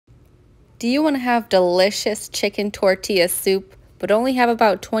Do you want to have delicious chicken tortilla soup, but only have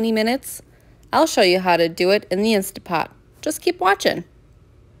about 20 minutes? I'll show you how to do it in the Instant Pot. Just keep watching.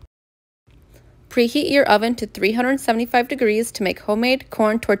 Preheat your oven to 375 degrees to make homemade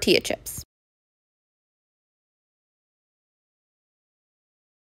corn tortilla chips.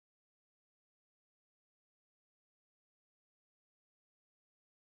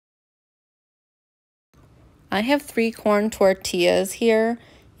 I have 3 corn tortillas here,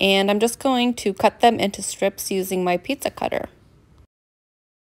 and I'm just going to cut them into strips using my pizza cutter.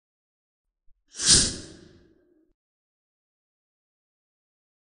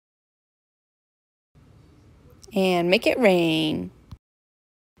 And make it rain.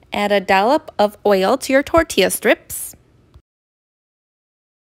 Add a dollop of oil to your tortilla strips.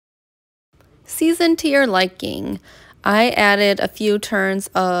 Season to your liking. I added a few turns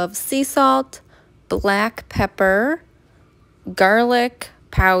of sea salt, black pepper, garlic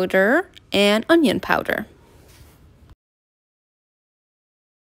powder, and onion powder.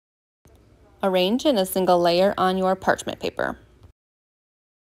 Arrange in a single layer on your parchment paper.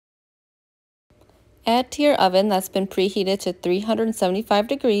 Add to your oven that's been preheated to 375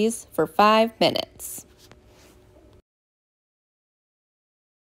 degrees for 5 minutes.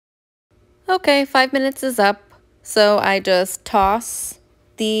 Okay, 5 minutes is up, so I just toss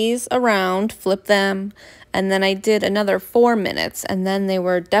these around, flip them, and then I did another 4 minutes, and then they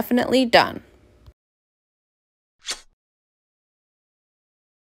were definitely done.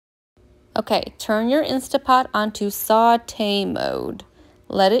 Okay, turn your Instant Pot onto saute mode.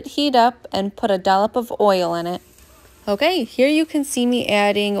 Let it heat up and put a dollop of oil in it. Okay, here you can see me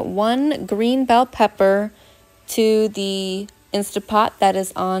adding 1 green bell pepper to the Instant Pot that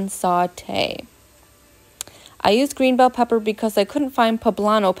is on saute. I used green bell pepper because I couldn't find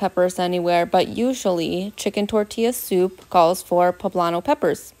poblano peppers anywhere, but usually chicken tortilla soup calls for poblano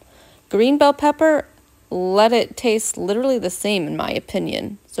peppers. Green bell pepper, let it taste literally the same in my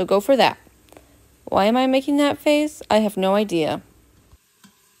opinion, so go for that. Why am I making that face? I have no idea.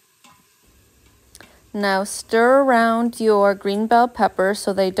 Now stir around your green bell pepper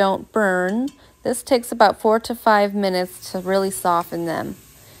so they don't burn. This takes about 4 to 5 minutes to really soften them.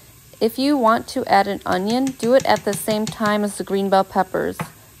 If you want to add an onion, do it at the same time as the green bell peppers.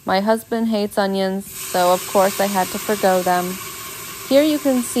 My husband hates onions, so of course I had to forgo them. Here you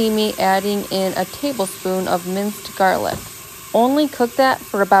can see me adding in a tablespoon of minced garlic. Only cook that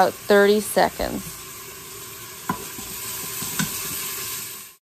for about 30 seconds.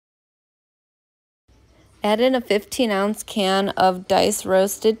 Add in a 15-ounce can of diced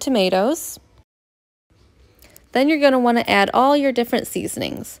roasted tomatoes. Then you're going to want to add all your different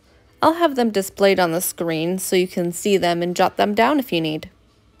seasonings. I'll have them displayed on the screen so you can see them and jot them down if you need.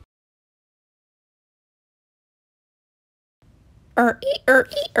 A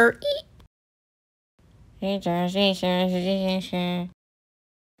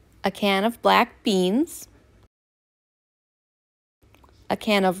can of black beans. A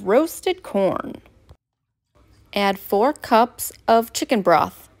can of roasted corn. Add 4 cups of chicken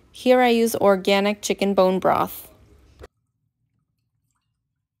broth. Here I use organic chicken bone broth.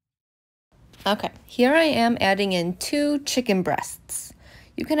 Okay, here I am adding in 2 chicken breasts.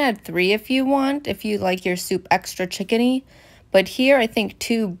 You can add 3 if you want, if you like your soup extra chickeny, but here I think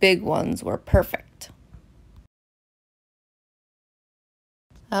 2 big ones were perfect.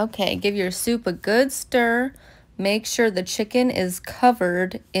 Okay, give your soup a good stir. Make sure the chicken is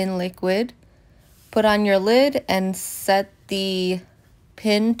covered in liquid. Put on your lid and set the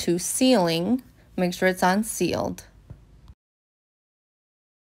pin to sealing. Make sure it's on sealed.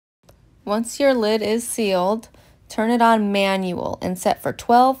 Once your lid is sealed, turn it on manual and set for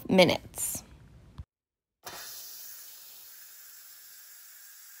 12 minutes.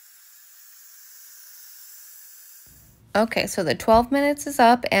 Okay, so the 12 minutes is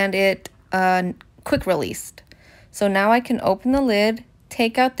up and it quick released. So now I can open the lid,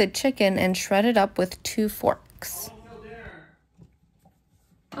 take out the chicken and shred it up with 2 forks.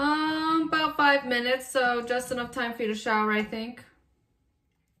 About 5 minutes, so just enough time for you to shower, I think.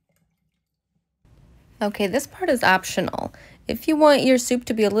 Okay, this part is optional. If you want your soup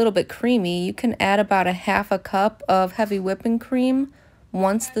to be a little bit creamy, you can add about a half a cup of heavy whipping cream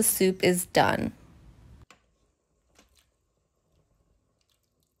once the soup is done.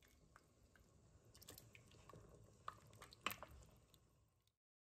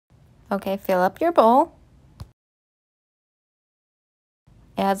 Okay, fill up your bowl.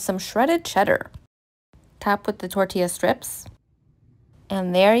 Add some shredded cheddar. Top with the tortilla strips.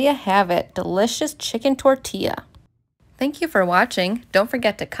 And there you have it, delicious chicken tortilla. Thank you for watching. Don't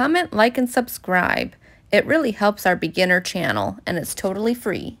forget to comment, like, and subscribe. It really helps our beginner channel, and it's totally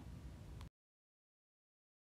free.